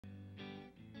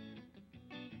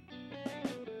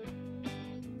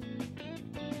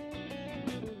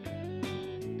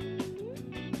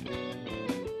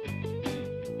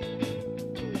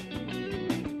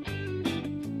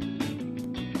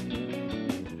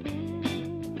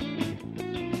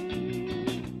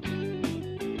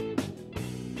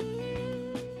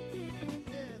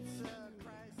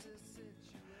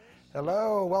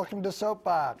Hello, welcome to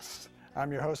Soapbox.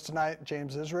 I'm your host tonight,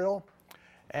 James Israel.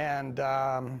 And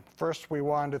first we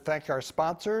wanted to thank our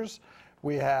sponsors.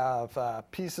 We have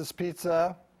Pieces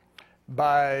Pizza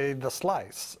by The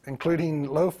Slice,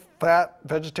 including low-fat,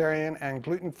 vegetarian, and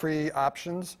gluten-free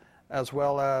options, as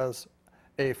well as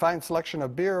a fine selection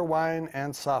of beer, wine,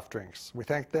 and soft drinks. We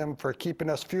thank them for keeping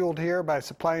us fueled here by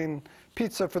supplying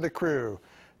pizza for the crew.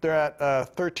 They're at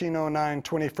 1309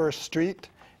 21st Street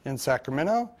in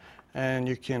Sacramento, and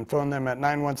you can phone them at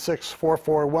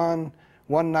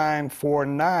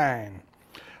 916-441-1949.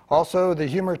 Also, the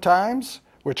Humor Times,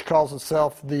 which calls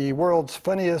itself the world's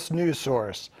funniest news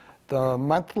source. The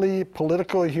monthly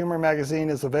political humor magazine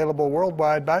is available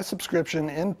worldwide by subscription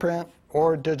in print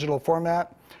or digital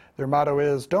format. Their motto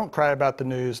is, "Don't cry about the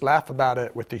news, laugh about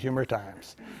it with the Humor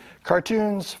Times."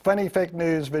 Cartoons, funny fake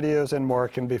news, videos, and more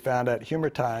can be found at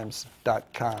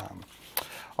humortimes.com.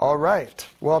 All right.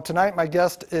 Well, tonight my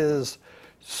guest is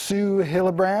Sue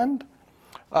Hilderbrand.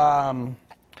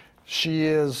 She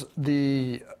is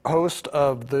the host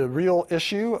of The Real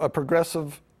Issue, a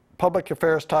progressive public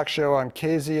affairs talk show on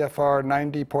KZFR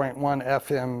 90.1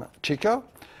 FM Chico.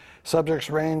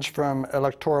 Subjects range from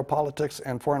electoral politics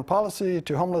and foreign policy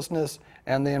to homelessness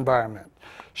and the environment.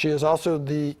 She is also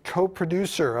the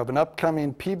co-producer of an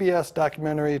upcoming PBS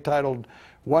documentary titled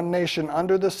One Nation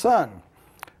Under the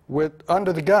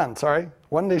Gun,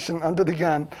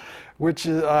 which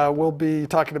we'll be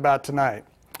talking about tonight.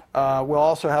 We'll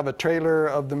also have a trailer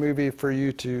of the movie for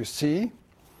you to see.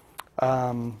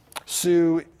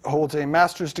 Sue holds a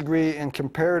master's degree in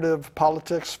comparative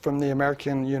politics from the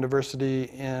American University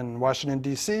in Washington,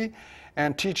 D.C.,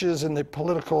 and teaches in the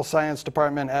political science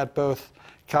department at both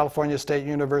California State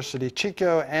University,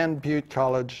 Chico, and Butte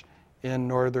College in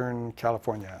Northern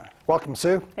California. Welcome,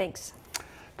 Sue. Thanks.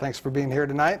 Thanks for being here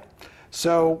tonight.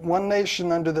 So, One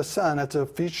Nation Under the Sun, it's a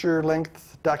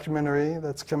feature-length documentary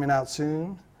that's coming out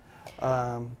soon.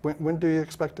 When do you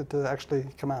expect it to actually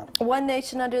come out? One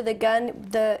Nation Under the Gun.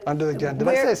 Under the Gun. Did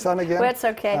I say sun again? Well, it's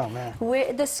okay. Oh, man.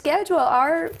 The schedule,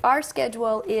 our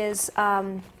schedule is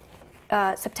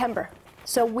September.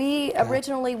 So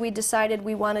originally we decided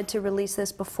we wanted to release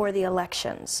this before the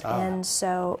elections, and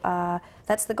so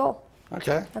that's the goal.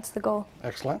 Okay. That's the goal.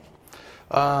 Excellent.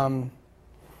 I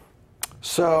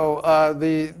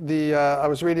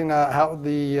was reading how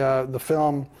the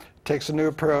film takes a new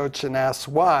approach and asks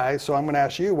why. So I'm going to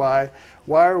ask you why.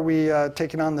 Why are we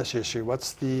taking on this issue?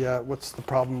 What's the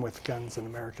problem with guns in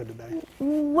America today?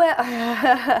 Well,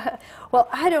 well,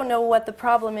 I don't know what the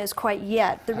problem is quite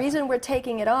yet. The reason we're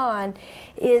taking it on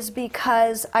is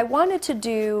because I wanted to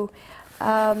do.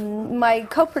 My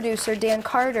co-producer Dan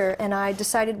Carter and I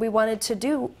decided we wanted to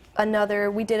do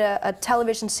we did a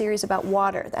television series about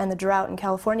water and the drought in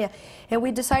California, and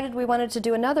we decided we wanted to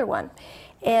do another one.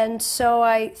 And so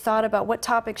I thought about what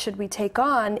topic should we take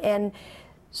on, and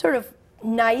sort of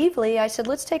naively I said,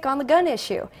 let's take on the gun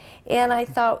issue. And I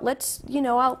thought,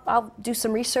 I'll do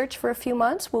some research for a few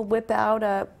months. We'll whip out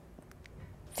a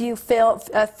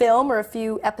film or a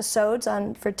few episodes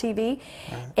for TV.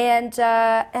 And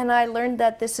I learned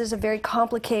that this is a very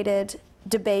complicated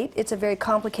debate. It's a very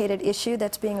complicated issue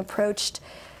that's being approached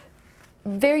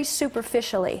very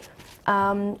superficially.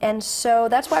 And so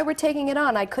that's why we're taking it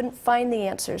on. I couldn't find the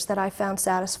answers that I found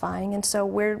satisfying, and so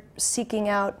we're seeking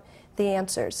out the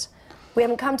answers. We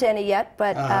haven't come to any yet,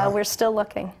 but we're still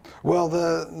looking. Well,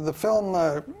 the film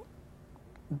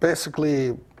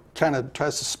basically kind of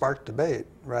tries to spark debate,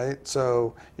 right?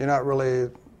 So you're not really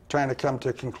trying to come to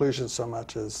a conclusion so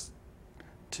much as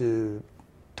to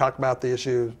talk about the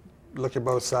issue, look at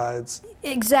both sides.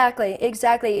 Exactly,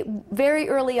 exactly. Very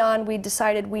early on, we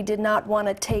decided we didn't want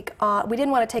to take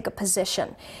a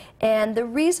position. And the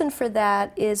reason for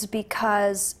that is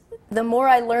because the more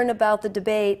I learn about the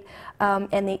debate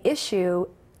and the issue,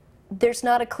 there's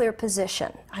not a clear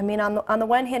position. I mean, on the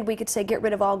one hand, we could say get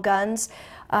rid of all guns.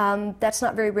 That's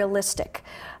not very realistic.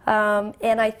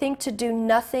 And I think to do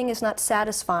nothing is not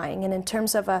satisfying. And in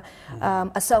terms of a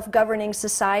self-governing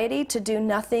society, to do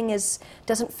nothing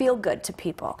doesn't feel good to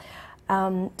people.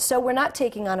 So we're not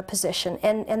taking on a position.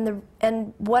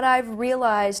 And what I've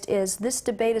realized is this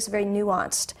debate is very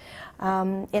nuanced.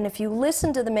 And if you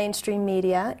listen to the mainstream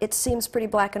media, it seems pretty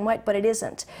black and white, but it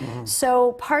isn't.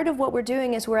 So part of what we're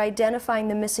doing is we're identifying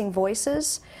the missing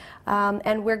voices,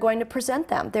 and we're going to present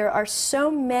them. There are so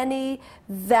many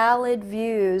valid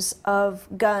views of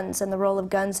guns and the role of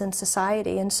guns in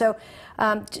society. And so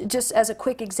Just as a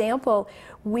quick example,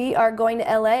 we are going to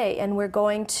LA and we're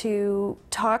going to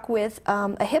talk with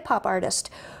a hip-hop artist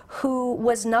who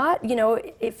was not, you know,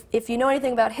 if you know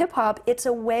anything about hip-hop, it's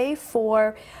a way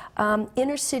for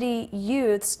inner city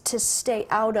youths to stay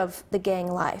out of the gang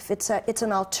life. It's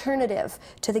an alternative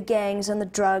to the gangs and the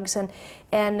drugs, and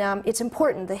it's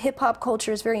important. The hip-hop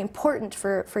culture is very important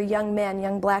for young men,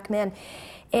 young black men.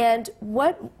 And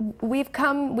what we've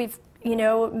you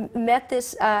know, met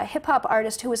this hip-hop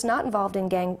artist who was not involved in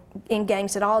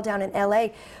gangs at all down in LA,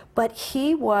 but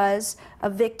he was a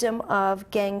victim of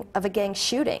a gang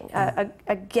shooting.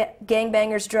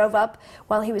 Gangbangers drove up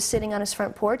while he was sitting on his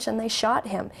front porch and they shot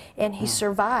him, and he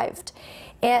survived.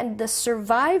 And the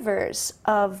survivors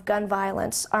of gun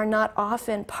violence are not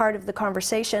often part of the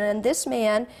conversation. And this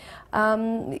man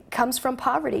comes from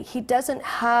poverty. He doesn't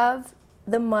have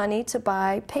the money to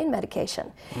buy pain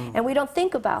medication. And we don't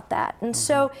think about that. And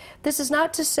so this is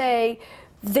not to say,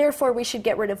 therefore we should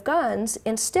get rid of guns.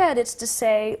 Instead, it's to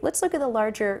say, let's look at the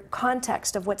larger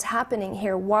context of what's happening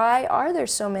here. Why are there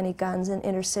so many guns in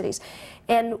inner cities?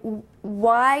 And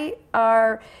why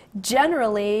are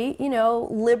generally, you know,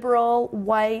 liberal,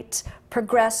 white,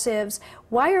 progressives,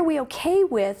 why are we okay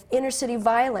with inner city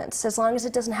violence as long as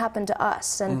it doesn't happen to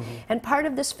us? And part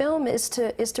of this film is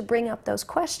to bring up those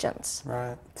questions.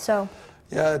 Right. So.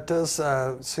 Yeah, it does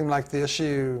seem like the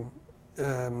issue,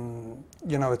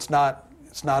 you know, it's not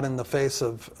in the face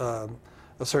of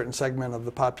a certain segment of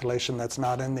the population that's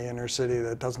not in the inner city,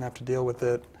 that doesn't have to deal with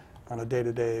it on a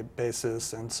day-to-day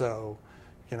basis, and so,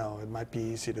 you know, it might be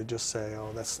easy to just say,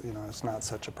 oh, that's, you know, it's not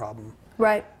such a problem.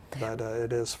 Right. But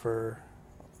it is for,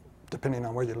 depending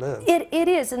on where you live. It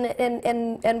is,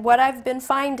 and what I've been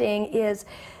finding is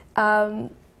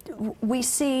we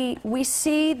see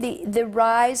the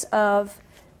rise of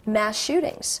mass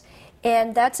shootings.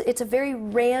 And it's a very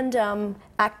random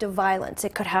act of violence.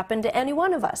 It could happen to any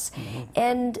one of us.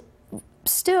 And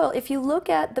still, if you look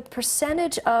at the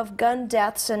percentage of gun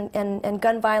deaths and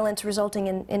gun violence resulting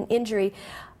in injury,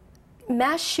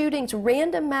 mass shootings,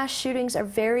 random mass shootings are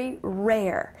very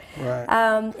rare. Right.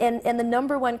 And the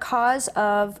number one cause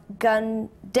of gun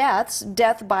deaths,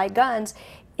 death by guns,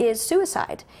 is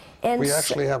suicide. And we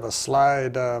actually have a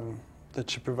slide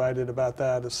that you provided about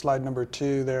that. It's slide number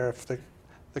 2 there, if they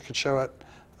could show it,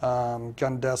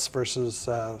 gun deaths versus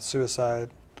suicide.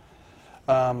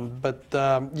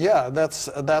 Yeah,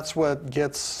 that's what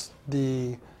gets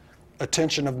the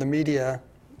attention of the media,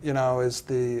 you know, is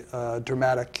the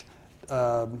dramatic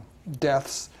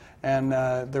deaths. And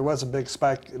there was a big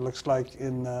spike, it looks like,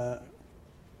 in the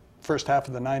first half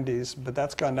of the 90s, but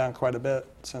that's gone down quite a bit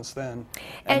since then.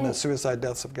 And the suicide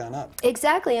deaths have gone up.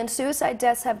 Exactly, and suicide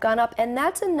deaths have gone up. And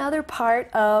that's another part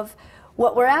of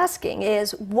what we're asking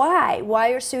is why? Why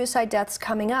are suicide deaths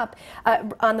coming up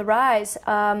on the rise?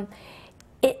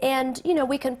 And, you know,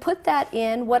 we can put that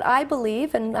in what I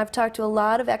believe, and I've talked to a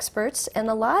lot of experts, and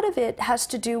a lot of it has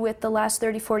to do with the last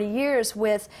 30, 40 years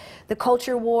with the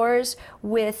culture wars,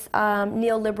 with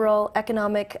neoliberal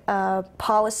economic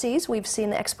policies. We've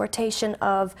seen the exportation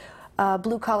of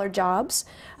blue-collar jobs.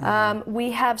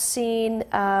 We have seen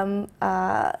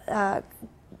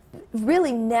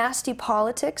really nasty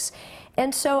politics.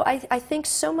 And so I think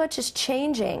so much is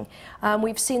changing.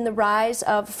 We've seen the rise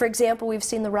of, for example, we've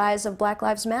seen the rise of Black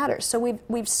Lives Matter. So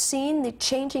we've seen the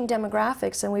changing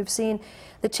demographics, and we've seen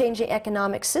the changing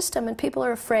economic system, and people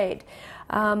are afraid.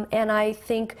 And I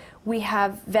think we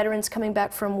have veterans coming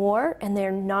back from war, and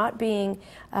they're not being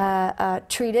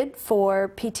treated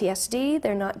for PTSD.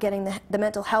 They're not getting the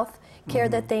mental health care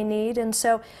that they need. And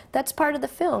so that's part of the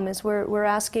film, is we're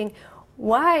asking,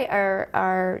 why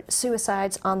are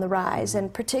suicides on the rise?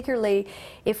 And particularly,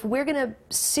 if we're going to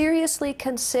seriously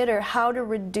consider how to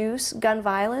reduce gun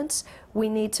violence, we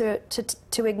need to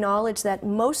acknowledge that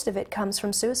most of it comes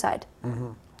from suicide.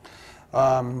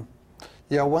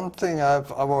 Yeah, one thing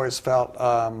I've always felt,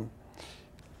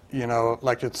 you know,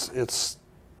 like it's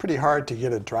pretty hard to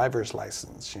get a driver's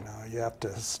license. You know, you have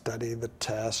to study the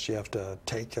test, you have to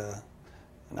take an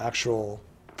actual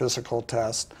physical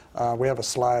test. We have a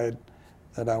slide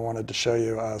that I wanted to show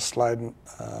you, a slide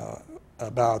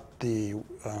about the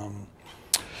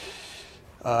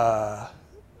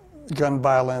gun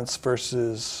violence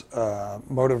versus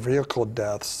motor vehicle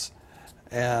deaths,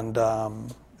 and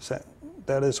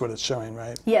that is what it's showing,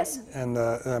 right? Yes. And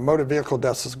the motor vehicle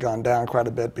deaths has gone down quite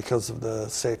a bit because of the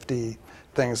safety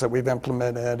things that we've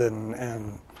implemented,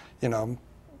 and you know,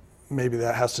 maybe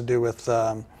that has to do with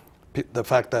the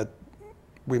fact that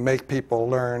we make people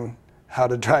learn how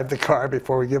to drive the car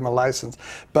before we give them a license.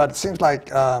 But it seems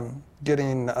like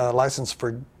getting a license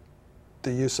for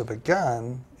the use of a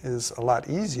gun is a lot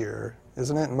easier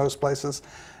isn't it, in most places?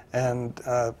 And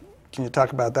can you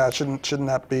talk about that? Shouldn't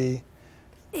that be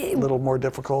a little more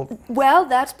difficult? Well,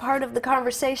 that's part of the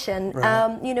conversation.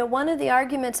 Right. You know, one of the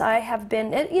arguments I have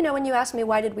been, you know, when you ask me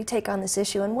why did we take on this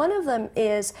issue, and one of them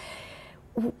is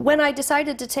when I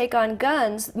decided to take on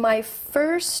guns, my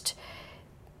first,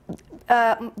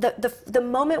 the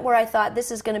moment where I thought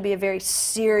this is going to be a very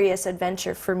serious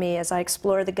adventure for me as I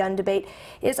explore the gun debate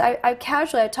is I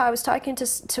was talking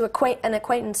to an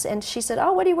acquaintance, and she said,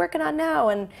 "Oh, what are you working on now?"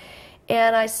 And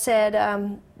I said,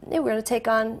 "Yeah, we're going to take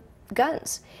on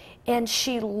guns." And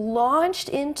she launched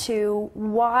into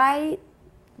why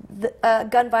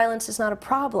gun violence is not a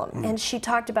problem. And she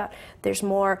talked about there's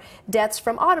more deaths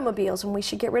from automobiles and we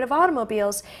should get rid of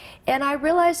automobiles. And I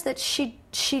realized that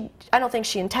I don't think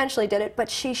she intentionally did it, but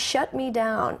she shut me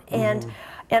down.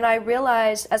 And I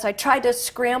realized, as I tried to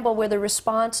scramble with a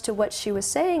response to what she was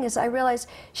saying, is I realized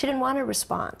she didn't want a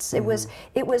response. It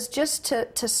was just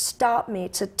to stop me,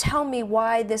 to tell me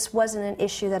why this wasn't an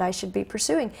issue that I should be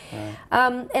pursuing.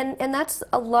 Right. And that's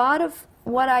a lot of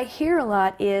what I hear a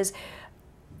lot is,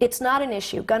 it's not an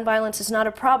issue. Gun violence is not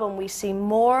a problem. We see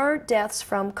more deaths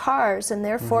from cars, and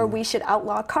therefore we should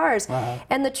outlaw cars.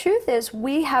 And the truth is,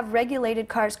 we have regulated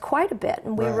cars quite a bit,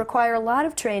 and we require a lot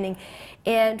of training.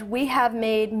 And we have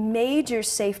made major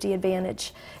safety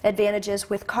advantages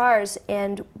with cars.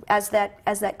 And as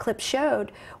that clip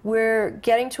showed, we're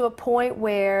getting to a point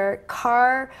where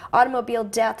automobile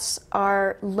deaths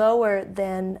are lower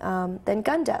than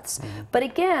gun deaths. But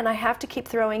again, I have to keep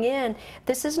throwing in,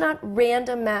 this is not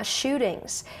random mass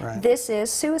shootings. Right. This is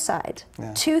suicide.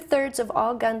 Yeah. 2/3 of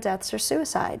all gun deaths are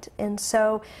suicide. And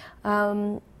so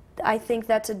I think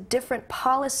that's a different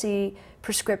policy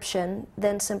prescription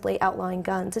than simply outlawing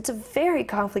guns. It's a very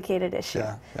complicated issue.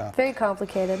 Yeah. Very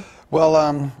complicated. Well,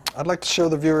 I'd like to show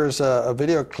the viewers a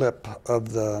video clip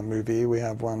of the movie. We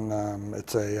have one,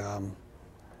 it's a,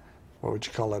 what would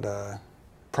you call it, a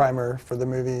primer for the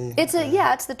movie? It's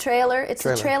it's the trailer. It's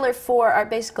the trailer for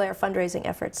basically our fundraising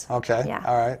efforts. Okay, yeah.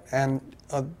 All right. And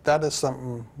that is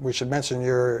something we should mention.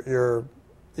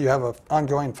 You have an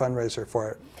ongoing fundraiser for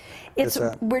it.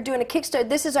 We're doing a Kickstarter.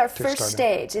 This is our first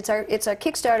stage. It's our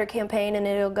Kickstarter campaign, and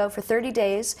it'll go for 30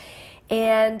 days.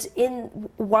 And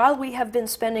while we have been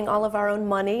spending all of our own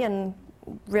money and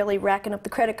really racking up the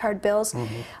credit card bills,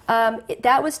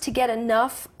 that was to get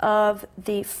enough of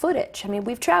the footage. I mean,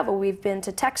 we've traveled. We've been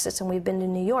to Texas, and we've been to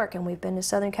New York, and we've been to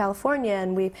Southern California,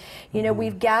 and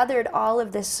we've gathered all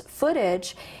of this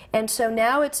footage. And so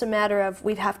now it's a matter of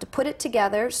we have to put it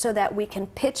together so that we can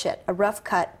pitch it, a rough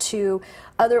cut, to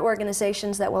other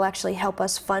organizations that will actually help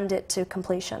us fund it to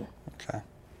completion. Okay.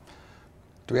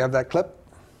 Do we have that clip?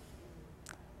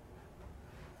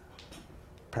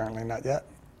 Apparently not yet.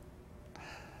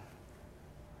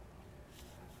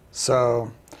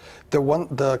 So the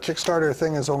Kickstarter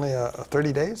thing is only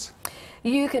 30 days?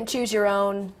 You can choose your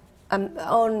own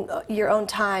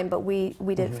time, but we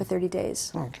did it for 30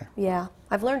 days. Okay. Yeah.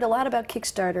 I've learned a lot about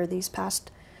Kickstarter these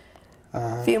past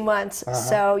few months.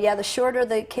 So yeah, the shorter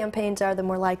the campaigns are, the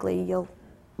more likely you'll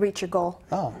reach your goal.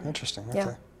 Oh, interesting.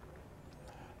 Okay.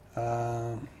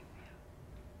 Yeah.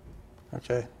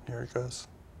 Okay, here it goes.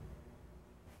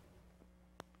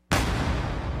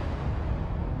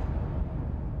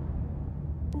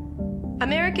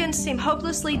 Americans seem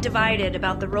hopelessly divided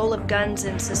about the role of guns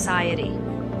in society.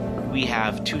 We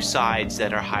have two sides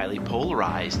that are highly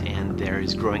polarized, and there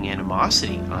is growing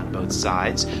animosity on both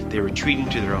sides. They're retreating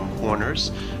to their own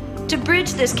corners. To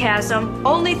bridge this chasm,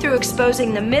 only through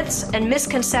exposing the myths and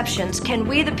misconceptions can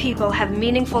we the people have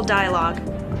meaningful dialogue.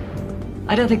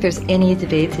 I don't think there's any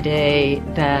debate today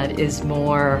that is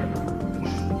more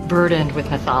burdened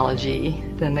with mythology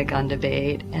than the gun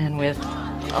debate, and with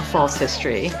a false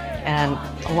history and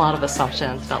a lot of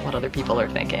assumptions about what other people are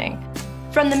thinking.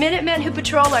 From the Minutemen who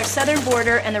patrol our southern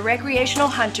border and the recreational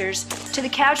hunters, to the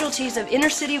casualties of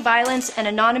inner-city violence and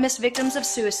anonymous victims of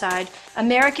suicide,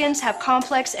 Americans have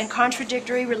complex and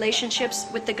contradictory relationships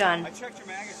with the gun.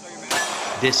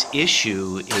 This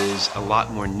issue is a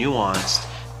lot more nuanced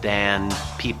than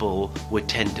people would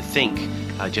tend to think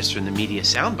just from the media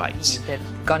sound bites. That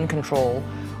gun control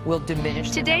will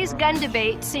diminish. Today's gun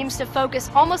debate seems to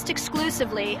focus almost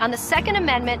exclusively on the Second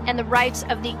Amendment and the rights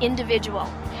of the individual.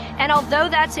 And although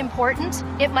that's important,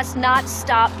 it must not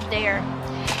stop there.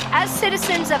 As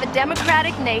citizens of a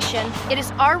democratic nation, it is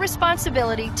our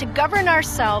responsibility to govern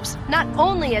ourselves not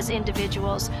only as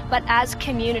individuals, but as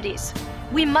communities.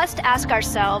 We must ask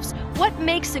ourselves, what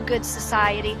makes a good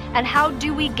society, and how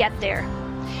do we get there?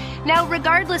 Now,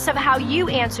 regardless of how you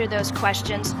answer those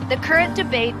questions, the current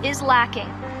debate is lacking.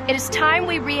 It is time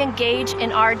we re-engage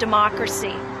in our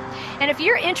democracy. And if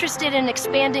you're interested in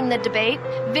expanding the debate,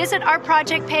 visit our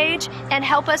project page and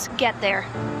help us get there.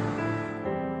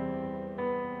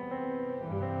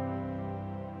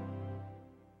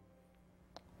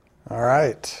 All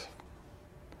right.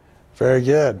 Very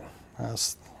good.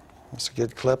 That's a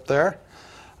good clip there.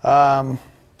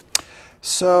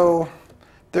 So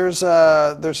there's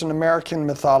an American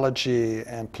mythology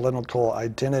and political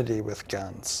identity with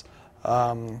guns.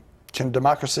 Can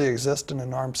democracy exist in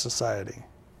an armed society?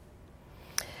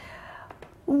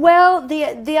 Well,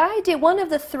 the idea, one of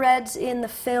the threads in the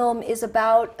film is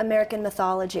about American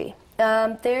mythology.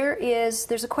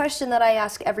 There's a question that I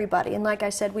ask everybody, and like I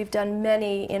said, we've done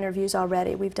many interviews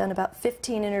already. We've done about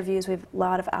 15 interviews. We have a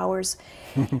lot of hours.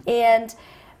 And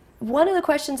one of the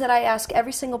questions that I ask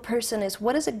every single person is,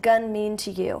 what does a gun mean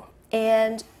to you?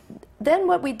 And then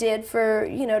what we did for,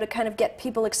 to kind of get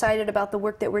people excited about the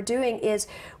work that we're doing is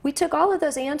we took all of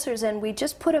those answers and we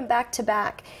just put them back to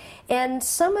back. And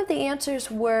some of the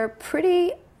answers were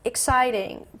pretty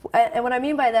exciting. And what I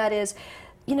mean by that is,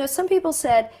 some people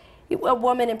said, a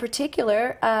woman in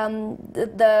particular,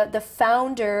 the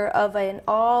founder of an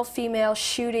all-female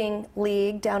shooting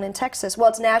league down in Texas. Well,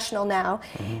 it's national now.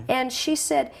 And she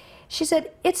said,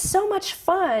 it's so much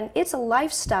fun. It's a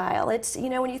lifestyle. It's,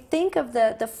 when you think of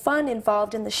the fun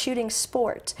involved in the shooting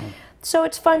sport. So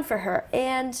it's fun for her.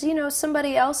 And,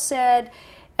 somebody else said,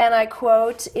 and I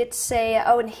quote,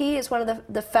 and he is one of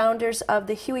the founders of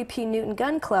the Huey P. Newton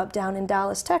Gun Club down in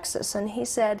Dallas, Texas. And he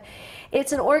said,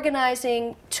 it's an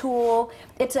organizing tool.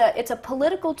 It's a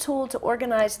political tool to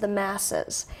organize the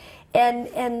masses.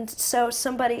 And so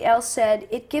somebody else said,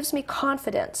 it gives me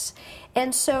confidence.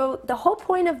 And so the whole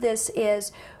point of this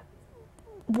is,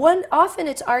 often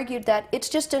it's argued that it's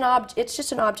just an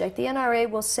object. The NRA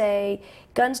will say,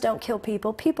 guns don't kill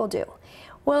people, people do.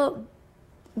 Well,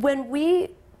 when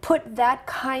we put that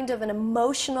kind of an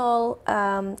emotional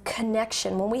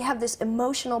connection, when we have this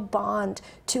emotional bond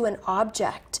to an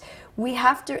object, we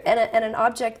have to, and an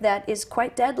object that is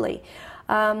quite deadly,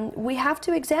 we have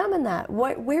to examine that.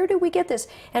 Where do we get this?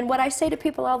 And what I say to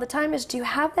people all the time is, do you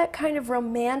have that kind of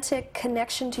romantic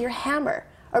connection to your hammer,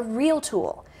 a real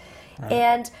tool? Right.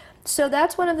 And so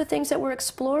that's one of the things that we're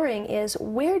exploring is,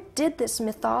 where did this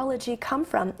mythology come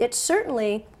from? It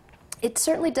certainly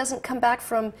doesn't come back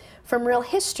from real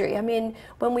history. I mean,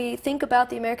 when we think about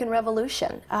the American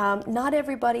Revolution, not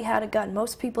everybody had a gun.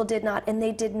 Most people did not, and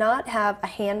they did not have a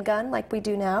handgun like we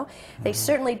do now. They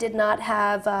certainly did not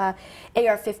have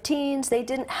AR-15s. They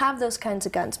didn't have those kinds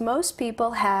of guns. Most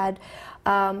people had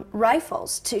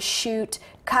rifles to shoot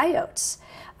coyotes.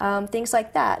 Things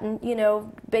like that, and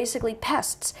basically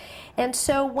pests. And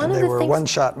so one of the things, they were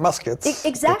one-shot muskets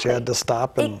that you had to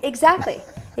stop. And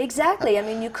Exactly. I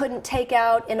mean, you couldn't take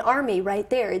out an army right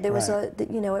there. There was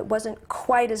it wasn't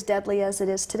quite as deadly as it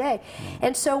is today.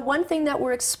 And so one thing that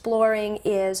we're exploring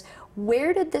is,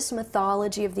 where did this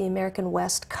mythology of the American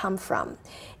West come from?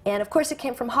 And of course, it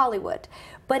came from Hollywood.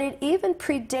 But it even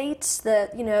predates the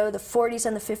 40s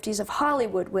and the 50s of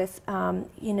Hollywood with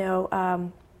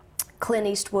Clint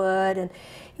Eastwood and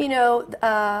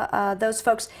those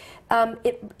folks.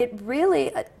 It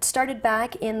really started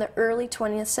back in the early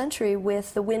 20th century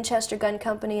with the Winchester Gun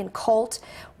Company and Colt,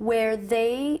 where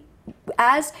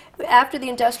after the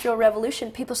Industrial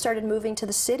Revolution, people started moving to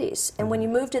the cities. And when you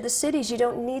move to the cities, you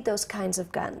don't need those kinds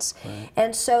of guns. Right.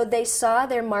 And so they saw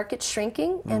their market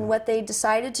shrinking, and what they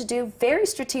decided to do very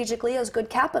strategically as good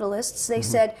capitalists, they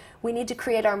said, we need to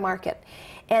create our market.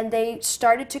 And they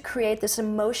started to create this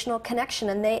emotional connection,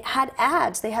 and they had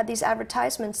ads. They had these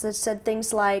advertisements that said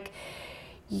things like,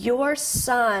 your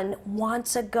son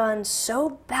wants a gun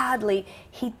so badly,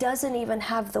 he doesn't even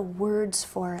have the words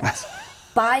for it.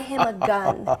 Buy him a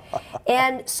gun.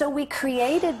 And so we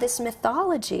created this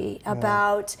mythology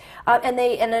about, and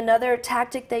another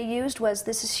tactic they used was,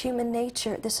 this is human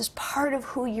nature. This is part of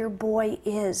who your boy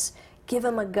is. Give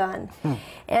him a gun.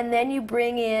 And then you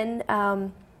bring in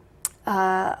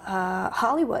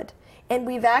Hollywood. And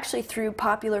we've actually, through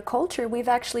popular culture, we've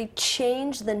actually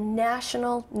changed the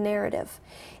national narrative.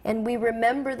 And we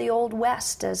remember the Old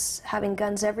West as having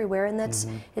guns everywhere, and that's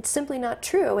it's simply not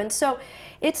true. And so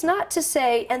it's not to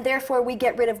say, and therefore we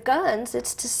get rid of guns,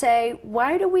 it's to say,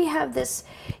 why do we have this,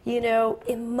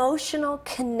 emotional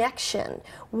connection?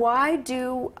 Why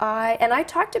do and I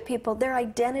talk to people, their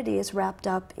identity is wrapped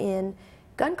up in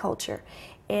gun culture.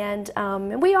 And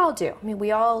we all do. I mean,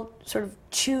 we all sort of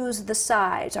choose the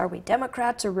sides. Are we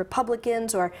Democrats or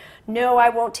Republicans? Or, no, I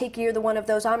won't take you, the one of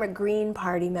those, I'm a Green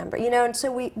Party member. And so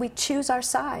we choose our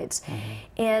sides.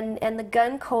 And the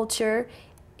gun culture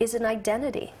is an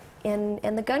identity.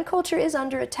 And the gun culture is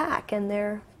under attack, and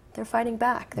they're fighting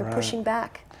back. They're pushing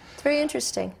back. It's very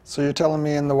interesting. So you're telling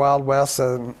me in the Wild West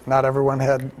not everyone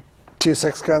had 2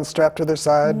 6-guns strapped to their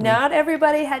side? Not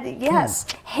everybody had, yes.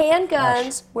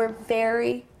 Handguns were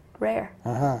very rare.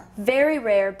 Very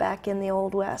rare back in the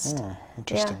Old West.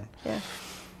 Interesting. Yeah.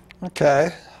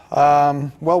 Okay.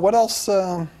 Well, what else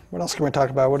can we talk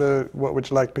about? What would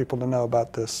you like people to know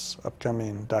about this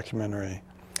upcoming documentary?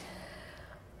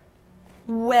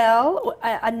 Well,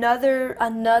 another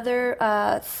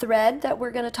thread that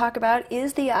we're going to talk about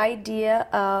is the idea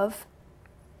of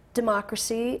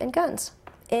democracy and guns.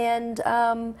 And,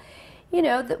 you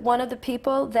know, one of the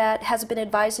people that has been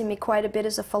advising me quite a bit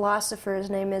is a philosopher. His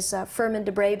name is Firmin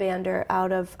de Brabander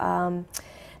out of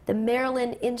the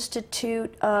Maryland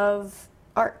Institute of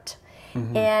Art.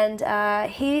 And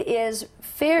he's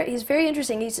very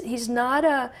interesting. He's not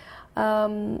a...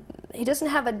 he doesn't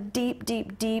have a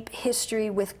deep history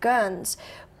with guns,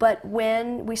 but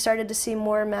when we started to see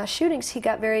more mass shootings, he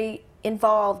got very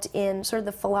involved in sort of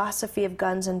the philosophy of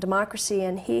guns and democracy,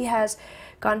 and he has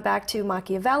gone back to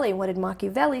Machiavelli. What did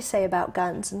Machiavelli say about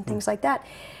guns and things like that?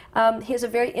 He has a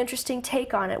very interesting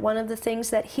take on it. One of the things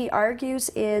that he argues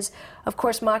is, of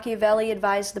course, Machiavelli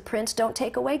advised the prince, don't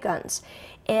take away guns.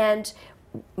 And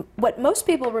what most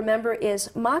people remember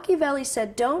is Machiavelli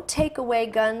said, don't take away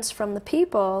guns from the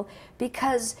people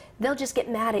because they'll just get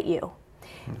mad at you.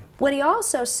 What he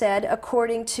also said,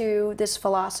 according to this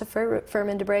philosopher,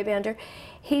 Firmin de Brabander,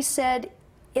 he said,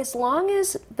 as long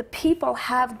as the people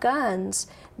have guns,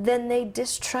 then they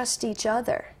distrust each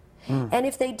other. And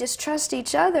if they distrust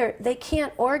each other, they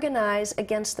can't organize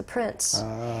against the prince.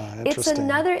 It's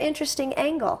another interesting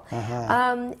angle.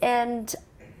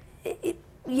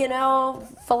 You know,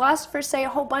 philosophers say a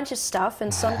whole bunch of stuff,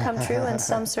 and some come true and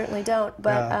some certainly don't.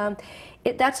 But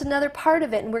that's another part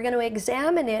of it, and we're going to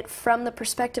examine it from the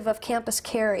perspective of campus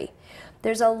carry.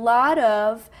 There's a lot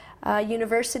of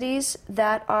universities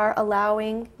that are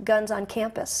allowing guns on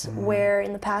campus, where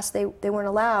in the past they weren't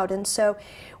allowed. And so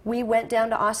we went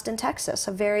down to Austin, Texas,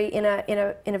 in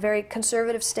a very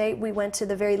conservative state. We went to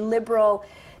the very liberal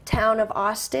town of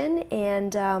Austin,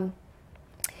 and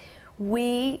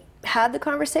we had the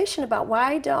conversation about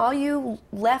why do all you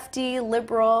lefty,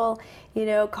 liberal, you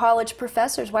know, college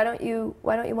professors, why don't you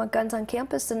want guns on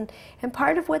campus? And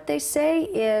part of what they say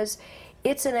is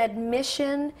it's an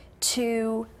admission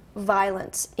to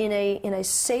violence in a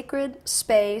sacred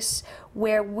space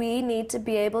where we need to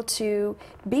be able to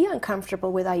be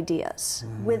uncomfortable with ideas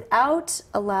without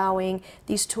allowing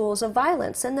these tools of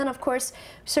violence. And then, of course,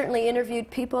 certainly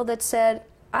interviewed people that said,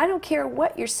 I don't care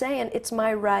what you're saying, it's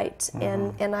my right,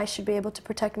 and I should be able to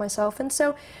protect myself. And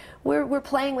so we're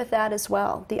playing with that as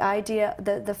well, the idea,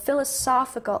 the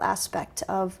philosophical aspect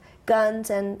of guns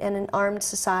and an armed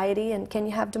society, and can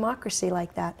you have democracy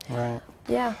like that? Right.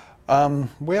 Yeah.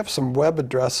 We have some web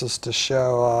addresses to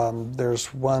show.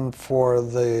 There's one for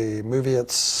the movie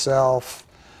itself,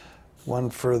 one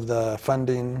for the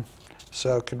funding.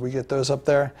 So could we get those up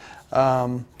there?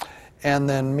 And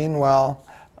then meanwhile,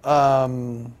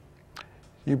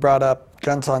 you brought up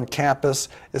guns on campus.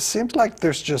 It seems like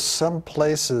there's just some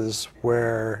places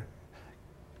where,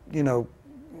 you know,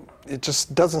 it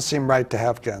just doesn't seem right to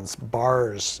have guns.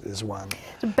 Bars is one.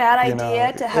 It's a bad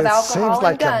idea to have alcohol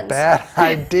and guns. It seems like a bad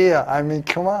idea. I mean,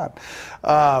 come on.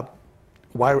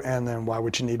 Why? And then why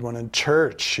would you need one in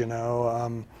church? You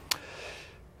know.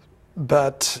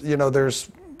 But you know,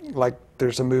 there's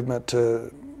a movement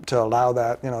to allow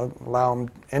that. You know, allow them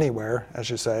anywhere, as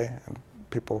you say. And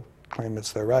people claim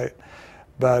it's their right.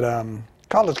 But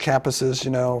college campuses,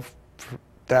 you know,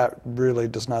 that really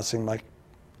does not seem like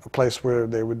a place where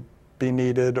they would be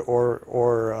needed,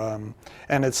 and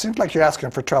it seems like you're asking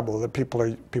for trouble. That people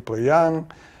are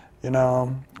young, you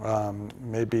know,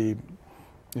 maybe,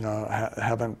 you know,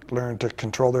 haven't learned to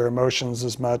control their emotions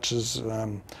as much as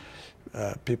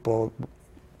people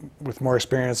with more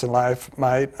experience in life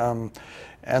might.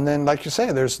 And then, like you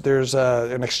say, there's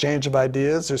an exchange of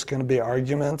ideas. There's going to be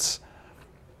arguments.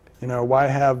 You know, why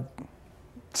have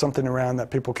something around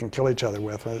that people can kill each other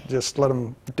with? Just let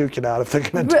them duke it out if they're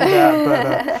going to do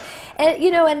that. But, and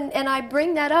you know, and I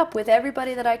bring that up with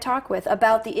everybody that I talk with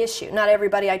about the issue. Not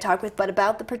everybody I talk with, but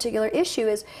about the particular issue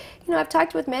is, you know, I've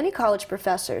talked with many college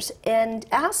professors and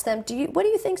asked them, what do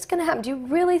you think is going to happen? Do you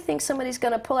really think somebody's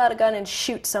going to pull out a gun and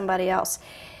shoot somebody else?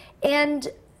 And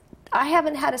I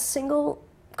haven't had a single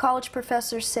college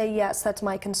professors say, yes, that's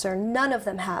my concern. None of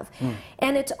them have.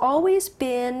 And it's always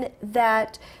been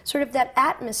that sort of that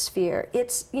atmosphere.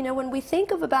 It's, you know, when we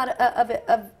think of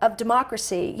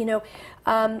democracy, you know,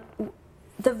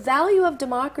 the value of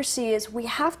democracy is we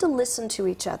have to listen to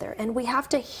each other, and we have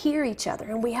to hear each other,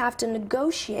 and we have to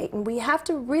negotiate, and we have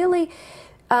to really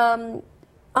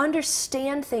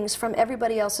understand things from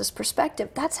everybody else's perspective.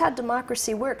 That's how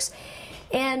democracy works.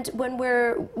 And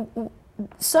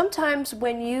sometimes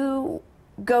when you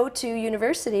go to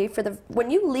university,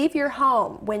 when you leave your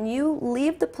home, when you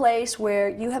leave the place where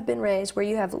you have been raised, where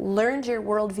you have learned your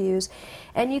worldviews,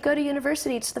 and you go to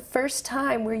university, it's the first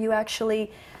time where you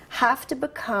actually have to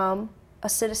become a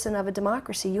citizen of a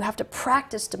democracy. You have to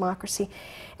practice democracy.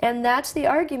 And that's the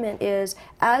argument, is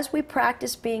as we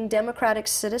practice being democratic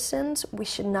citizens, we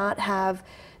should not have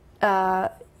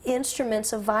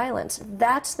instruments of violence.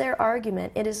 That's their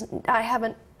argument. It is, I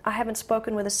haven't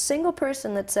spoken with a single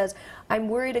person that says, I'm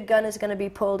worried a gun is going to be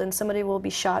pulled and somebody will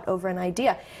be shot over an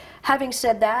idea. Having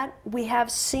said that, we have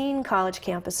seen college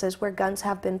campuses where guns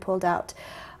have been pulled out.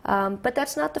 But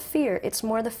that's not the fear. It's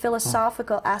more the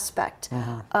philosophical aspect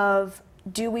of,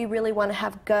 do we really want to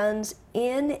have guns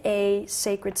in a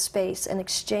sacred space, an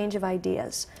exchange of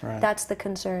ideas? Right. That's the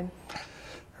concern.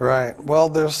 Right. Well,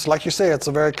 there's, like you say, it's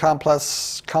a very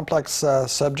complex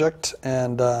subject,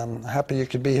 and I'm happy you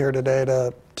could be here today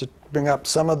to bring up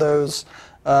some of those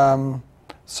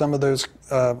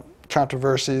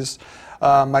controversies.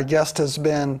 My guest has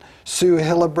been Sue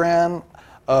Hilderbrand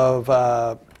of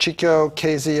Chico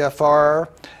KZFR,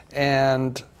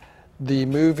 and the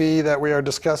movie that we are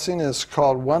discussing is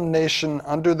called One Nation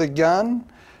Under the Gun.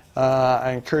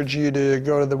 I encourage you to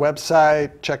go to the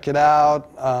website, check it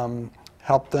out,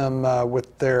 help them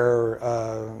with their,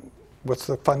 what's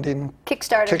the funding?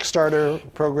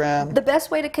 Kickstarter program. The best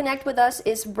way to connect with us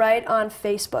is right on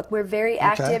Facebook. We're very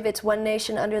active. It's One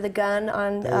Nation Under the Gun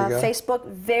on Facebook.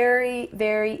 Very,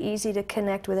 very easy to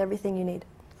connect with everything you need.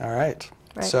 All right.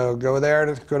 So go there,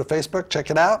 go to Facebook, check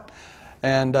it out.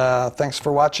 And thanks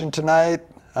for watching tonight.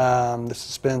 This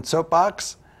has been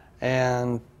Soapbox,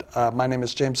 and my name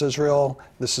is James Israel.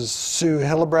 This is Sue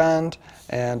Hilderbrand,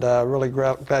 and really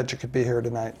glad you could be here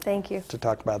tonight. Thank you. To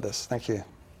talk about this. Thank you.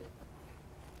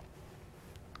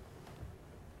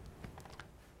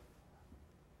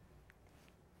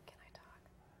 Can I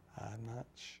talk? I'm not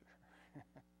sure.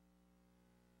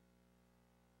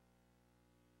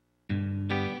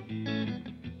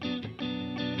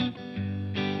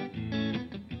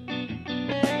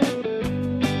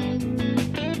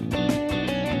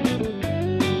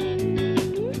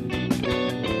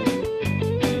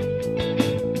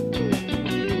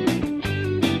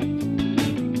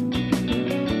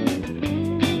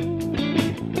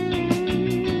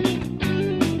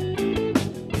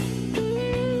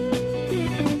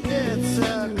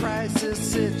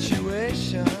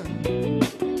 Situation.